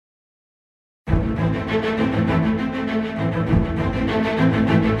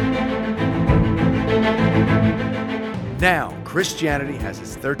Now, Christianity has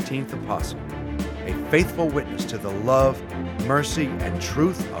its 13th apostle, a faithful witness to the love, mercy, and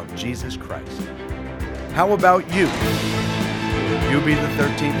truth of Jesus Christ. How about you? Will you be the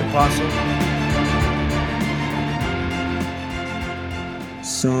 13th apostle?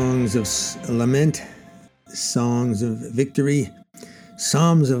 Songs of lament, songs of victory,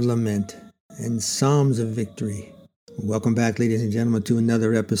 psalms of lament, and psalms of victory. Welcome back, ladies and gentlemen, to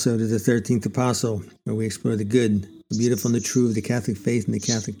another episode of the 13th Apostle, where we explore the good, the beautiful, and the true of the Catholic faith and the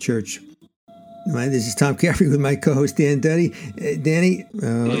Catholic Church. This is Tom Caffrey with my co-host Dan Duddy. Danny,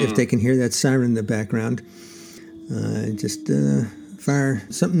 if they can hear that siren in the background, just fire.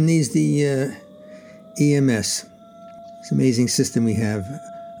 Something needs the EMS. It's an amazing system we have.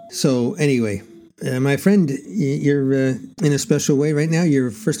 So anyway, my friend, you're in a special way right now.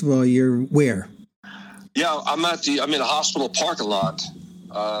 First of all, you're where? Yeah, I'm in a hospital parking lot.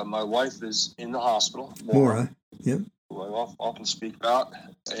 My wife is in the hospital. Maura. Yep. Who I often speak about,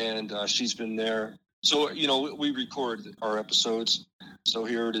 and she's been there. So, we record our episodes. So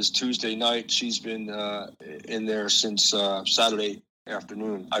here it is Tuesday night. She's been in there since Saturday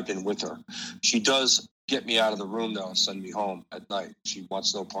afternoon. I've been with her. She does get me out of the room, though, and send me home at night. She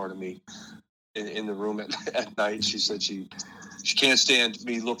wants no part of me in the room at night. She said she can't stand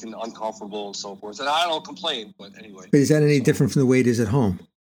me looking uncomfortable and so forth. And I don't complain, but anyway. But is that any different from the way it is at home?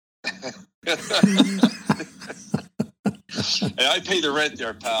 Hey, I pay the rent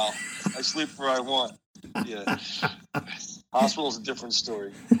there, pal. I sleep where I want. Yeah. Hospital's a different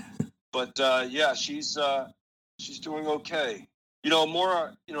story. But, yeah, she's doing okay.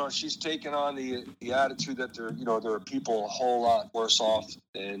 Maura, she's taken on the attitude that there are people a whole lot worse off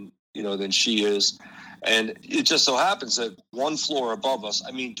than she is. And it just so happens that one floor above us,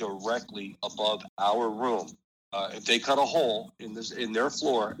 directly above our room, if they cut a hole in their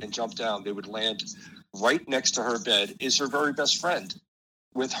floor and jump down, they would land right next to her bed is her very best friend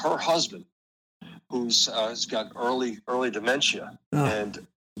with her husband, who's has got early dementia. Oh. And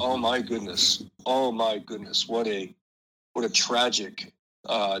oh my goodness, what a tragic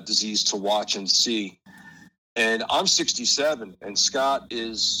disease to watch and see. And I'm 67, and Scott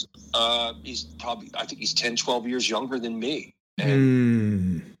is he's 10, 12 years younger than me.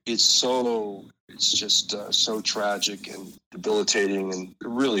 And it's just so tragic and debilitating and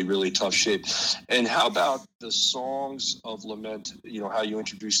really, really tough shape. And how about the songs of lament, how you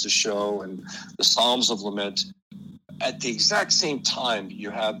introduced the show, and the Psalms of Lament? At the exact same time, you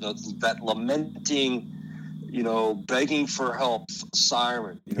have that lamenting, begging for help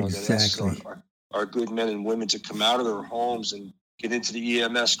siren, exactly. That asks our good men and women to come out of their homes and get into the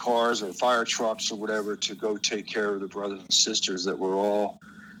EMS cars or fire trucks or whatever to go take care of the brothers and sisters that we're all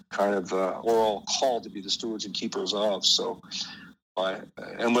we're all called to be the stewards and keepers of. So,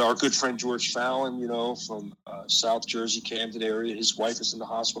 and our good friend George Fallon, from South Jersey, Camden area, his wife is in the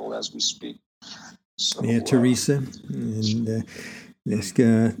hospital as we speak. So, yeah, Teresa, and ask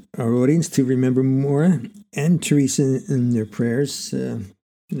our audience to remember Maura and Teresa in their prayers.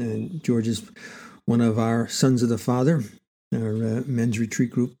 George is one of our Sons of the Father, our men's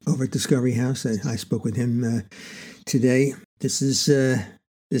retreat group over at Discovery House. I spoke with him today. This is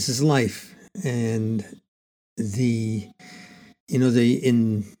life, and in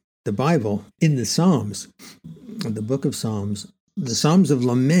the Bible, in the Psalms, the book of Psalms, the Psalms of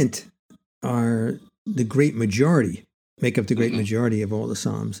Lament are the great majority, make up the great majority of all the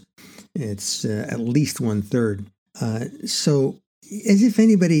Psalms. It's at least 1/3. So, as if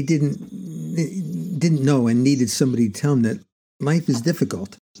anybody didn't know and needed somebody to tell them that life is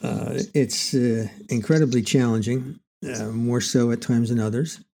difficult. It's incredibly challenging. More so at times than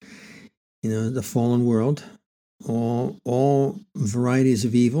others. The fallen world, all varieties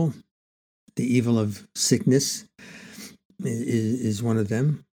of evil. The evil of sickness is one of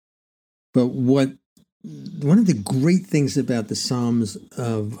them. But one of the great things about the Psalms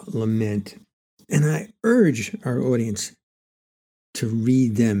of Lament, and I urge our audience to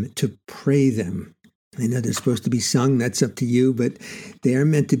read them, to pray them. I know they're supposed to be sung, that's up to you, but they are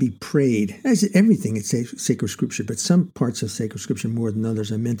meant to be prayed. As everything in sacred scripture, but some parts of sacred scripture more than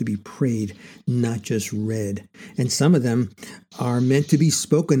others are meant to be prayed, not just read. And some of them are meant to be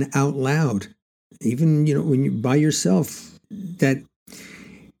spoken out loud. Even, when you're by yourself, that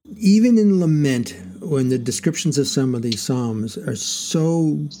even in lament, when the descriptions of some of these Psalms are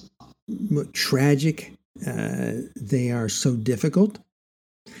so tragic, they are so difficult.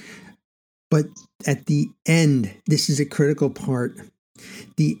 But at the end, this is a critical part.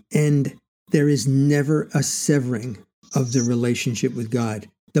 The end, there is never a severing of the relationship with God.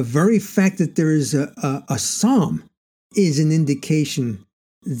 The very fact that there is a psalm is an indication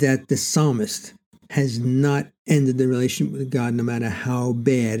that the psalmist has not ended the relationship with God, no matter how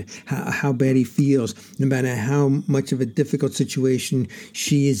bad he feels, no matter how much of a difficult situation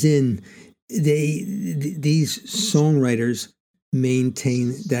she is in. These songwriters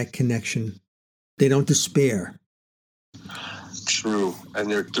maintain that connection. They don't despair. True.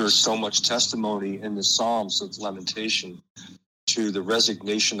 And there's so much testimony in the Psalms of lamentation to the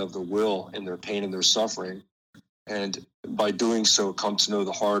resignation of the will in their pain and their suffering. And by doing so, come to know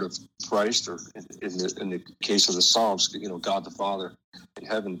the heart of Christ, or in the case of the Psalms, God the Father in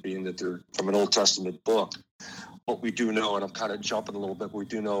heaven, being that they're from an Old Testament book. What we do know, and I'm kind of jumping a little bit, we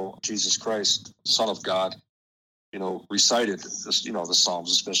do know Jesus Christ, Son of God, recited this, the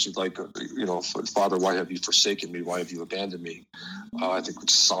Psalms, especially like, Father, why have you forsaken me? Why have you abandoned me? I think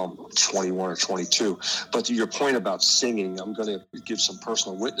it's Psalm 21 or 22. But to your point about singing, I'm going to give some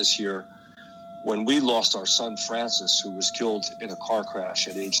personal witness here. When we lost our son, Francis, who was killed in a car crash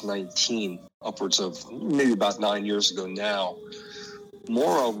at age 19, upwards of maybe about 9 years ago now,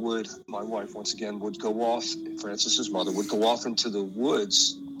 Maura my wife, once again, would go off, Francis's mother, would go off into the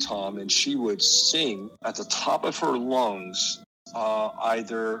woods, Tom, and she would sing at the top of her lungs,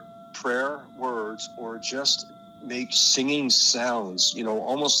 either prayer words or just make singing sounds,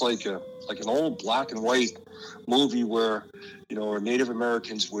 almost like an old black and white movie where, our Native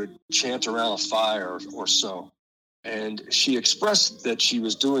Americans would chant around a fire or so. And she expressed that she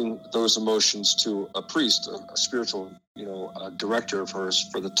was doing those emotions to a priest, a spiritual, director of hers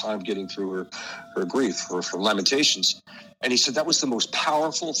for the time getting through her grief, her lamentations. And he said that was the most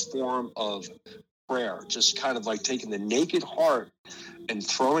powerful form of prayer, just kind of like taking the naked heart and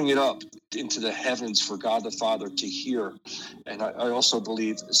throwing it up into the heavens for God the Father to hear. And I also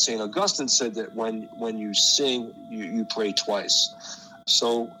believe St. Augustine said that when you sing, you pray twice.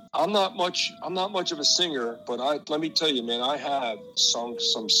 So I'm not much of a singer, but let me tell you, man, I have sung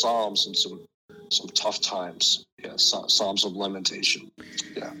some psalms and some tough times. Yeah, psalms of lamentation.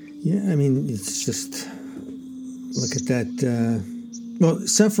 Yeah. Yeah, I mean, it's just look at that.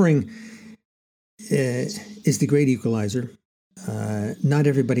 Suffering is the great equalizer. Not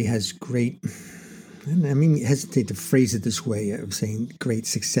everybody has great. I mean, hesitate to phrase it this way of saying great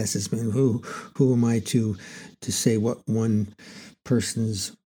successes. Man, who am I to say what one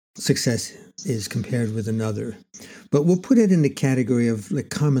person's success is compared with another? But we'll put it in the category of like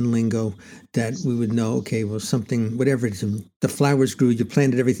common lingo that we would know. Okay, well, something, whatever it is, the flowers grew, you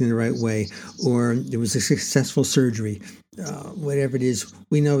planted everything the right way, or there was a successful surgery. Whatever it is,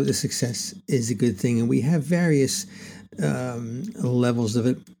 we know the success is a good thing, and we have various levels of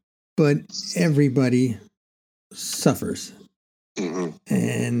it. But everybody suffers,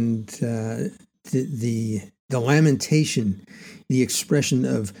 and the lamentation, the expression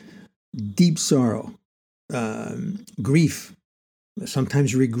of deep sorrow, grief,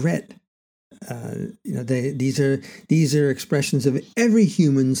 sometimes regret. These are expressions of every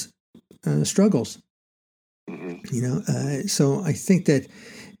human's struggles. So I think that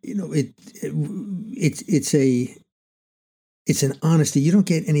it's an honesty. You don't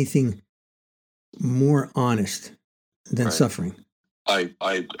get anything more honest than suffering.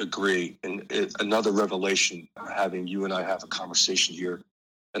 I agree. And another revelation, having you and I have a conversation here,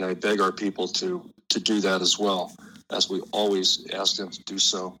 and I beg our people to do that as well, as we always ask them to do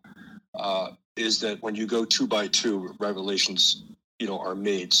so, is that when you go 2 by 2, revelations, are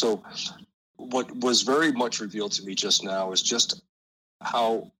made. So what was very much revealed to me just now is just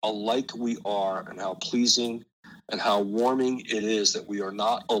how alike we are and how pleasing and how warming it is that we are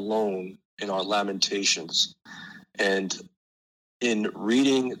not alone in our lamentations. And in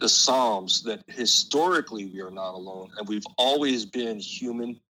reading the Psalms, that historically we are not alone, and we've always been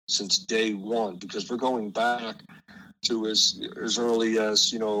human since day one, because we're going back to as early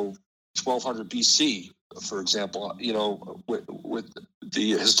as 1200 BC, for example, with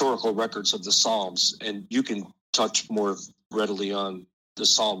the historical records of the Psalms. And you can touch more readily on the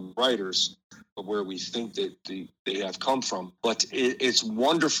Psalm writers, where we think that they have come from. But it's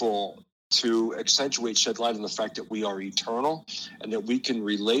wonderful to accentuate, shed light on the fact that we are eternal and that we can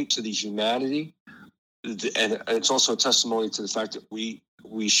relate to the humanity. And it's also a testimony to the fact that we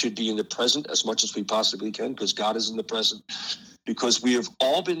should be in the present as much as we possibly can, because God is in the present, because we have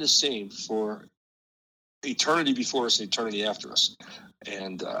all been the same for eternity before us and eternity after us.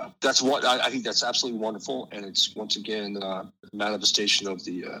 And that's what I think that's absolutely wonderful. And it's, once again, a manifestation of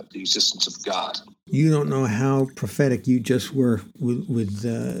the existence of God. You don't know how prophetic you just were with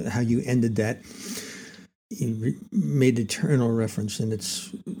how you ended that. You made eternal reference, and it's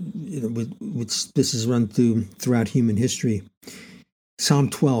this is run throughout human history. Psalm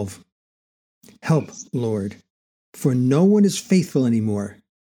 12. Help, Lord, for no one is faithful anymore.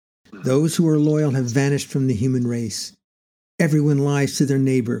 Those who are loyal have vanished from the human race. Everyone lies to their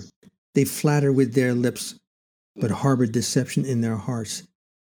neighbor. They flatter with their lips, but harbor deception in their hearts.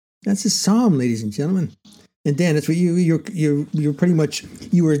 That's a psalm, ladies and gentlemen. And Dan, that's what you're pretty much,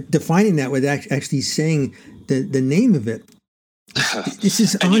 you were defining that with actually saying the name of it. This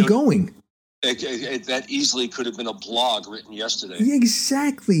is ongoing. That easily could have been a blog written yesterday.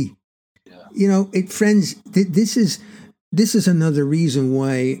 Exactly. Yeah. Friends, this is another reason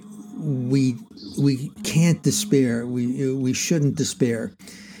why we can't despair. We shouldn't despair.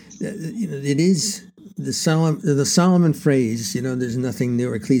 It is the Solomon phrase. There's nothing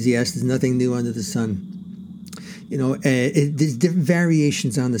new. Ecclesiastes, nothing new under the sun. There's different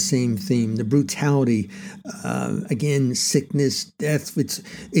variations on the same theme. The brutality, again, sickness, death.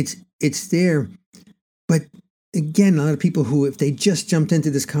 It's there, but again, a lot of people who, if they just jumped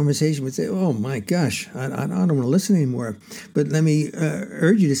into this conversation, would say, "Oh my gosh, I don't want to listen anymore." But let me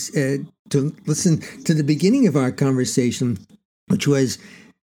urge you to listen to the beginning of our conversation, which was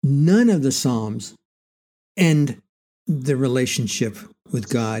none of the Psalms end the relationship with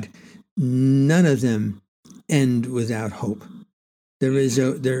God. None of them end without hope. There is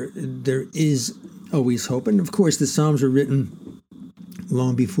always hope, and of course, the Psalms were written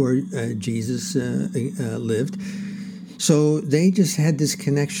long before Jesus lived. So they just had this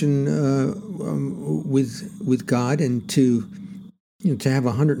connection with God, and to have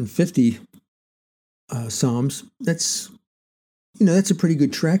 150 Psalms, that's a pretty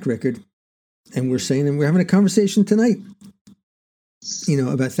good track record. And we're having a conversation tonight,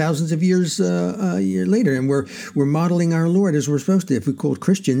 about thousands of years later, and we're modeling our Lord as we're supposed to. If we call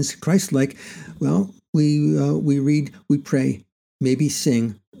Christians Christ-like, well, we read, we pray, maybe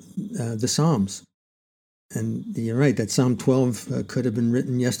sing the Psalms. And you're right, that Psalm 12 could have been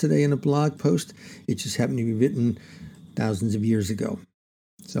written yesterday in a blog post. It just happened to be written thousands of years ago.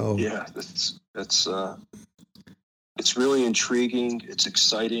 So yeah, it's really intriguing. It's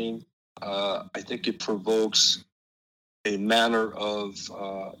exciting. I think it provokes a manner of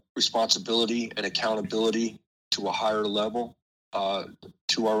responsibility and accountability to a higher level,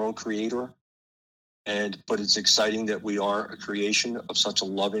 to our own Creator. But it's exciting that we are a creation of such a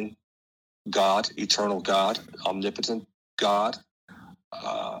loving God, eternal God, omnipotent God,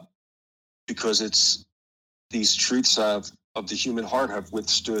 because these truths of the human heart have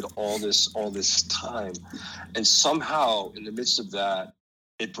withstood all this time, and somehow in the midst of that,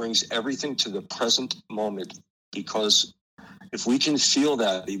 it brings everything to the present moment. Because if we can feel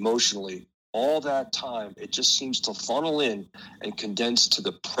that emotionally, all that time, it just seems to funnel in and condense to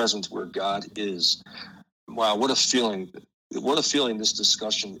the present where God is. Wow, what a feeling this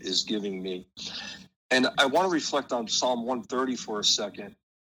discussion is giving me. And I want to reflect on Psalm 130 for a second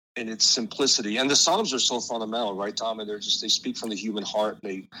and its simplicity. And the Psalms are so fundamental, right, Tom? And they speak from the human heart.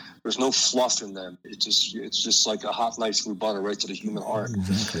 There's no fluff in them. It's just like a hot knife through butter right to the human heart.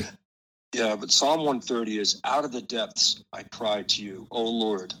 Exactly. Yeah, but Psalm 130 is, out of the depths I cry to you, O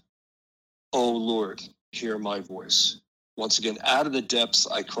Lord, hear my voice. Once again, out of the depths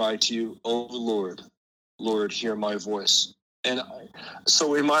I cry to you, O Lord, hear my voice. And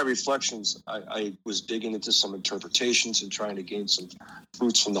so in my reflections, I was digging into some interpretations and trying to gain some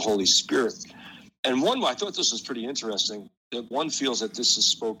fruits from the Holy Spirit. And one, I thought this was pretty interesting, that one feels that this is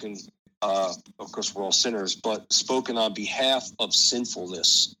spoken, of course we're all sinners, but spoken on behalf of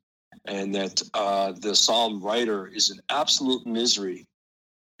sinfulness. And that the psalm writer is in absolute misery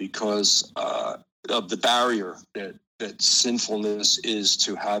because of the barrier that sinfulness is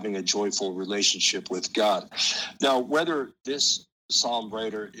to having a joyful relationship with God. Now, whether this psalm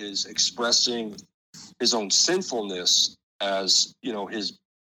writer is expressing his own sinfulness as, his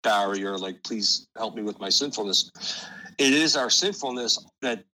barrier, like, please help me with my sinfulness, it is our sinfulness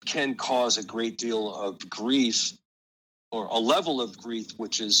that can cause a great deal of grief, or a level of grief,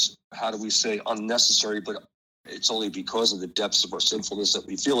 which is, how do we say, unnecessary, but it's only because of the depths of our sinfulness that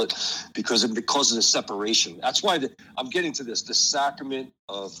we feel it, because of the separation. That's why I'm getting to this. The sacrament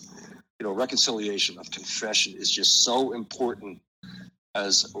of, reconciliation, of confession, is just so important,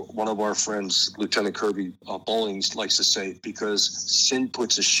 as one of our friends, Lieutenant Kirby Bowling, likes to say, because sin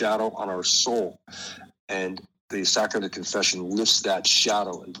puts a shadow on our soul, and the sacrament of confession lifts that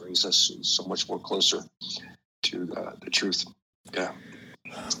shadow and brings us so much more closer to the truth. Yeah.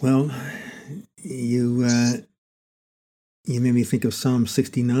 Well, you made me think of Psalm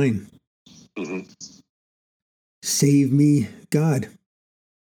 69. Mm-hmm. Save me, God,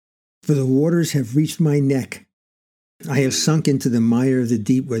 for the waters have reached my neck. I have sunk into the mire of the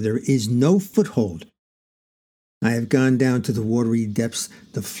deep where there is no foothold. I have gone down to the watery depths.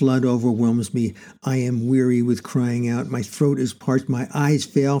 The flood overwhelms me. I am weary with crying out. My throat is parched. My eyes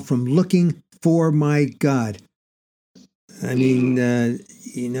fail from looking for my God. I mean,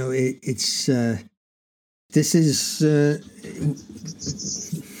 it's this is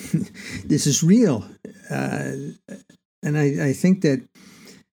this is real, and I think that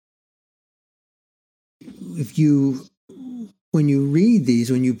when you read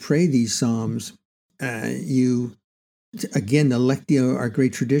these, when you pray these psalms, you again the Lectio, our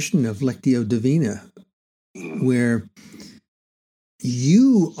great tradition of Lectio Divina, where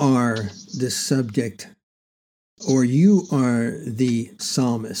you are the subject or you are the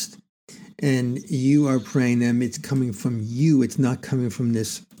psalmist and you are praying them. It's coming from you. It's not coming from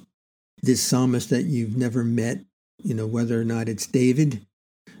this psalmist that you've never met, whether or not it's David.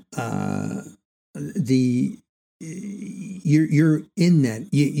 You're in that.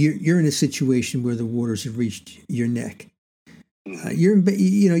 You're in a situation where the waters have reached your neck. You're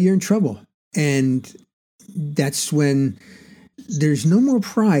in trouble, and that's when there's no more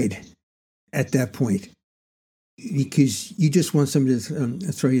pride at that point, because you just want somebody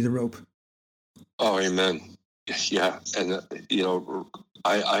to throw you the rope. Oh, amen. Yeah, and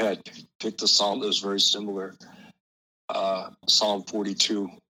I had picked a psalm that was very similar. Psalm 42.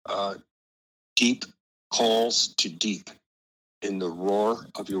 Deep calls to deep in the roar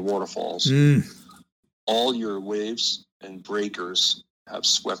of your waterfalls. All your waves and breakers have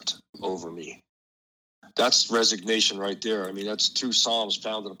swept over me. That's resignation right there. I mean, that's two psalms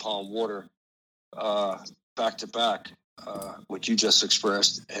founded upon water, back to back, what you just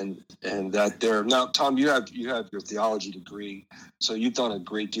expressed, and that there. Now, Tom, you have your theology degree, so you've done a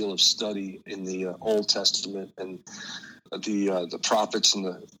great deal of study in the Old Testament and the prophets and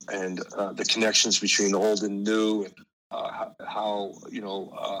the connections between the old and new, and how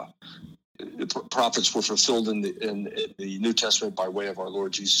the prophets were fulfilled in the New Testament by way of our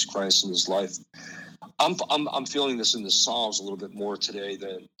Lord Jesus Christ and His life. I'm feeling this in the Psalms a little bit more today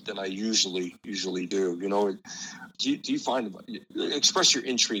than I usually do. Do you find, express your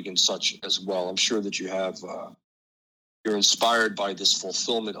intrigue in such as well? I'm sure that you have. You're inspired by this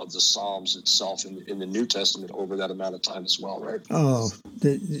fulfillment of the Psalms itself in the New Testament over that amount of time as well, right? Oh,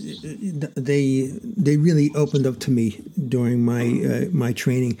 they really opened up to me during my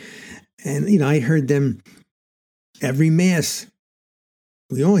training, and I heard them every Mass.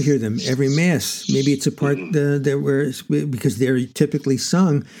 We all hear them every Mass. Maybe it's a part because they're typically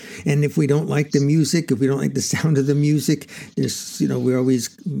sung, and if we don't like the music, if we don't like the sound of the music, we're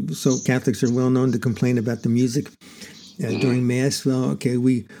always, so Catholics are well known to complain about the music. During Mass, well, okay,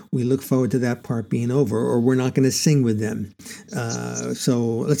 we look forward to that part being over, or we're not going to sing with them. So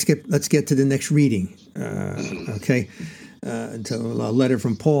let's get to the next reading, okay? To a letter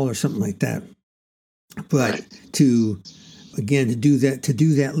from Paul or something like that. But to do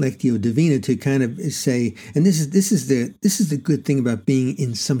that Lectio Divina, to kind of say, and this is the good thing about being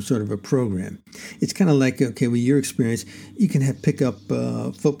in some sort of a program. It's kind of like, okay, with your experience, you can pick up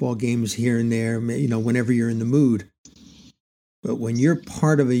football games here and there, whenever you're in the mood. But when you're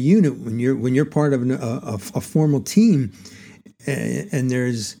part of a unit, when you're part of a formal team, and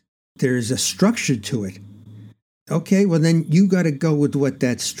there's a structure to it, okay, well then you got to go with what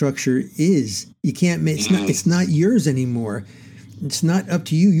that structure is. You can't make it's not yours anymore. It's not up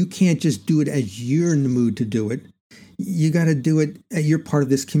to you. You can't just do it as you're in the mood to do it. You got to do it. You're part of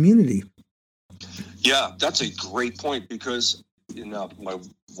this community. Yeah, that's a great point, because my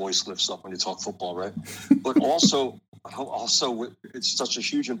voice lifts up when you talk football, right? But also, it's such a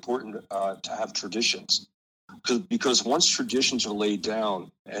huge important to have traditions, because once traditions are laid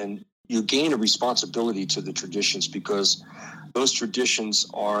down, and you gain a responsibility to the traditions, because those traditions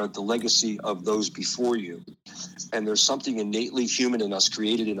are the legacy of those before you. And there's something innately human in us,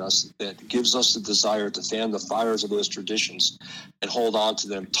 created in us, that gives us the desire to fan the fires of those traditions and hold on to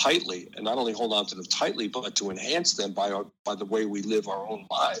them tightly. And not only hold on to them tightly, but to enhance them by the way we live our own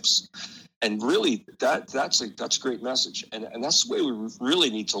lives. And really, that's a great message. And that's the way we really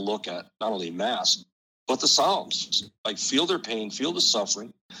need to look at not only Mass, but the Psalms. Like, feel their pain, feel the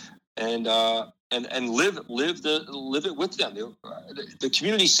suffering, and live it with them. The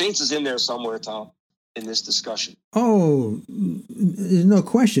community saints is in there somewhere, Tom, in this discussion. Oh, there's no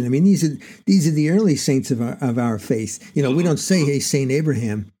question. I mean, these are the early saints of our faith. We don't say, hey, Saint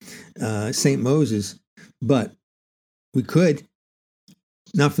Abraham, Saint Moses, but we could,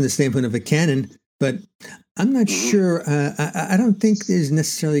 not from the standpoint of a canon. But I'm not sure. I don't think there's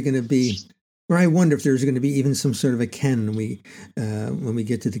necessarily going to be. Or I wonder if there's going to be even some sort of a canon when we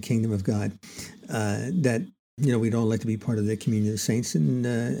get to the kingdom of God, that we'd all like to be part of the communion of the saints.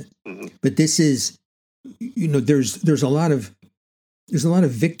 And but this is there's a lot of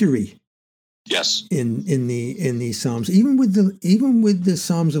victory Yes. in these Psalms. Even with the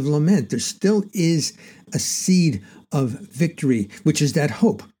Psalms of Lament, there still is a seed of victory, which is that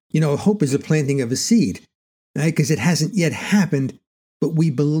hope. Hope is the planting of a seed, right? Because it hasn't yet happened, but we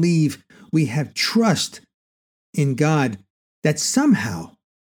believe, we have trust in God that somehow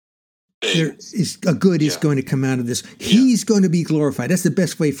there is a good is going to come out of this. He's going to be glorified. That's the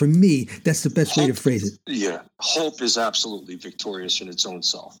best way for me. That's the best way to phrase it. Yeah. Hope is absolutely victorious in its own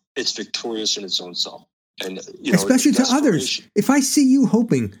self. It's victorious in its own self. And, especially to others. If I see you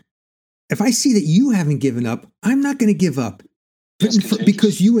hoping, if I see that you haven't given up, I'm not going to give up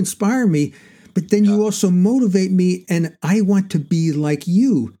because you inspire me, but then you also motivate me, and I want to be like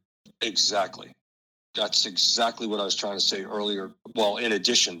you. Exactly. That's exactly what I was trying to say earlier. Well, in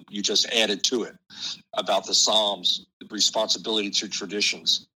addition, you just added to it about the Psalms, the responsibility to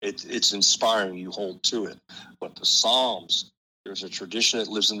traditions. It's inspiring. You hold to it. But the Psalms, there's a tradition that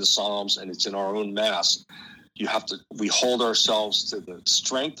lives in the Psalms, and it's in our own mass. We hold ourselves to the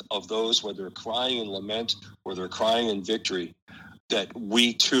strength of those, whether they're crying in lament or they're crying in victory, that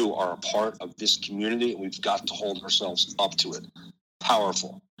we too are a part of this community, and we've got to hold ourselves up to it.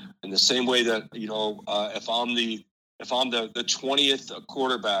 Powerful. In the same way that, if I'm the 20th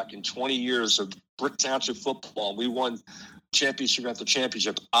quarterback in 20 years of Brick Township football, we won championship after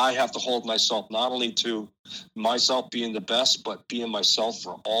championship, I have to hold myself not only to myself being the best, but being myself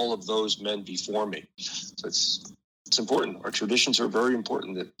for all of those men before me. So it's important. Our traditions are very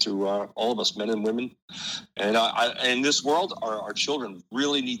important to all of us, men and women. And in this world, our children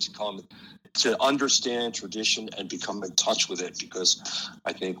really need to come to understand tradition and become in touch with it, because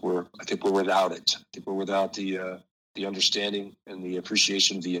I think we're without it. I think we're without the understanding and the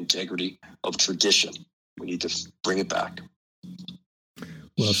appreciation of the integrity of tradition. We need to bring it back.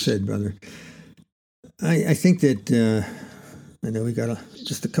 Well said, brother. I think that I know we got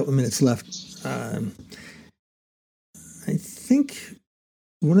just a couple of minutes left. I think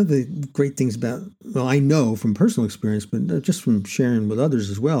one of the great things about, I know from personal experience, but just from sharing with others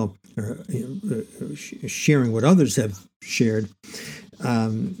as well, or sharing what others have shared,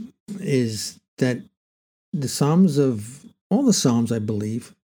 is that the Psalms all the Psalms, I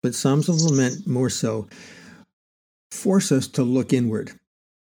believe, but Psalms of Lament more so, force us to look inward.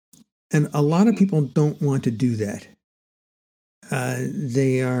 And a lot of people don't want to do that.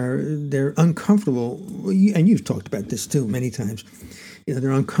 They're uncomfortable, and you've talked about this too many times.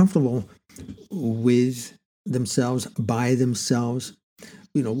 They're uncomfortable with themselves, by themselves.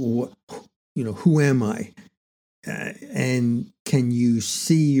 Who am I? And can you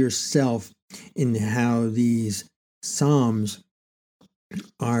see yourself in how these Psalms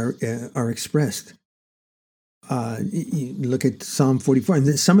are expressed? You look at Psalm 44,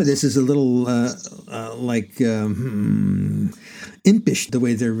 and some of this is a little impish the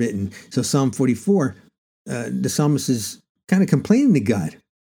way they're written. So Psalm 44, the psalmist is kind of complaining to God.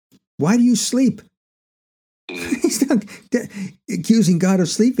 Why do you sleep? He's not accusing God of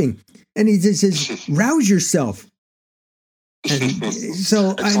sleeping. And he just says, rouse yourself. And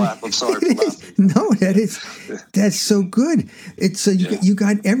so I'm sorry for laughing. No, that's so good. It's you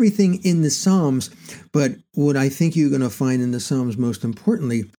got everything in the Psalms, but what I think you're going to find in the Psalms most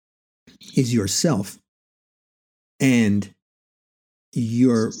importantly is yourself and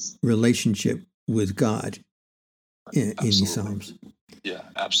your relationship with God in these Psalms. Yeah,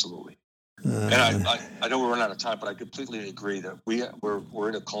 absolutely. And I know we're running out of time, but I completely agree that we're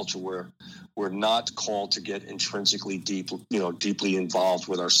in a culture where we're not called to get intrinsically deeply involved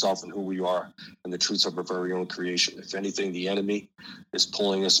with ourselves and who we are and the truths of our very own creation. If anything, the enemy is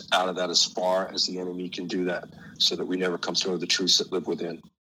pulling us out of that as far as the enemy can do that, so that we never come to know the truths that live within.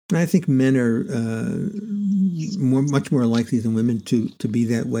 I think men are much more likely than women to be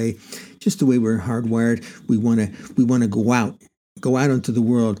that way. Just the way we're hardwired, we want to go out into the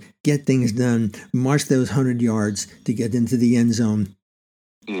world, get things done, march those 100 yards to get into the end zone.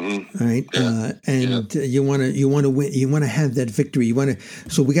 Mm-hmm. Right. Yeah. You want to win. You want to have that victory.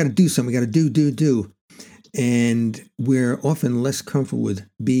 So we got to do something. We got to do. And we're often less comfortable with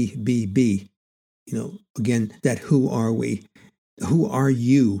be. Again, that who are we? Who are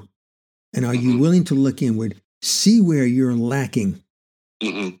you? And are you willing to look inward, see where you're lacking,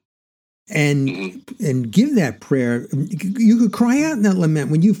 and give that prayer? You could cry out in that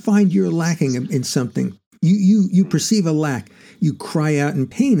lament when you find you're lacking in something. You perceive a lack. You cry out in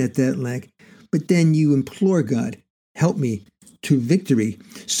pain at that lack, but then you implore God, help me to victory,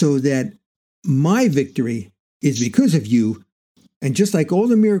 so that my victory is because of you. And just like all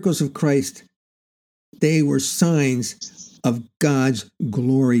the miracles of Christ, they were signs of God's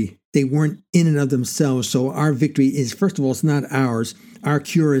glory they weren't in and of themselves. So our victory is, first of all, it's not ours. Our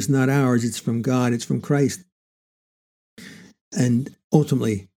cure is not ours. It's from God. It's from Christ. And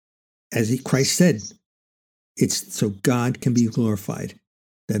ultimately, as Christ said, it's so God can be glorified,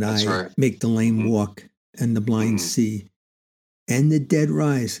 that That's I right. make the lame walk and the blind see and the dead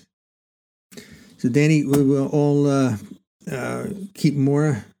rise. So, Danny, we will all keep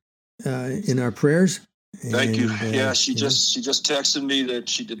Maura in our prayers. Thank you. Yeah, she just texted me that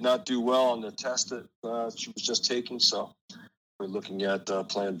she did not do well on the test that she was just taking. So we're looking at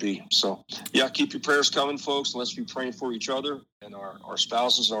Plan B. So yeah, keep your prayers coming, folks. And let's be praying for each other and our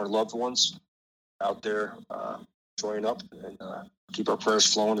spouses and our loved ones out there. Join up and keep our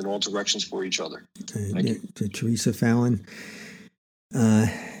prayers flowing in all directions for each other. Thank you. To Teresa Fallon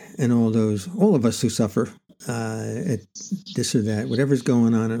and all of us who suffer at this or that, whatever's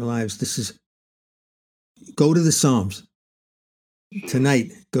going on in our lives. Go to the Psalms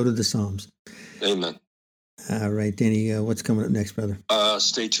tonight. Go to the Psalms. Amen. All right, Danny, what's coming up next, brother?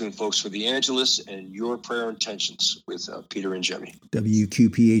 Stay tuned, folks, for the Angelus and Your Prayer Intentions with Peter and Jemmy.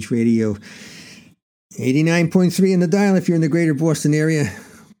 WQPH Radio, 89.3 in the dial if you're in the greater Boston area,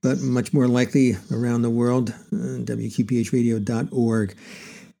 but much more likely around the world, WQPHradio.org.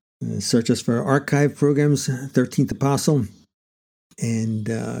 Search us for our archive programs, 13th Apostle, and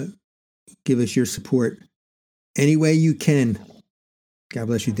give us your support any way you can. God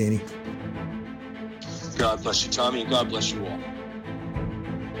bless you, Danny. God bless you, Tommy, and God bless you all.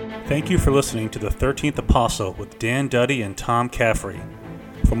 Thank you for listening to the 13th Apostle with Dan Duddy and Tom Caffrey.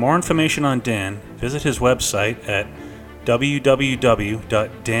 For more information on Dan, visit his website at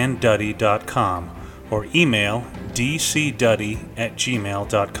www.danduddy.com or email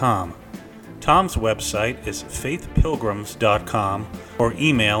dcduddy@gmail.com. Tom's website is faithpilgrims.com or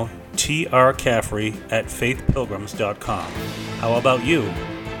email trcaffrey@faithpilgrims.com. How about you?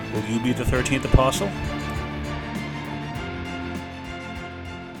 Will you be the 13th Apostle?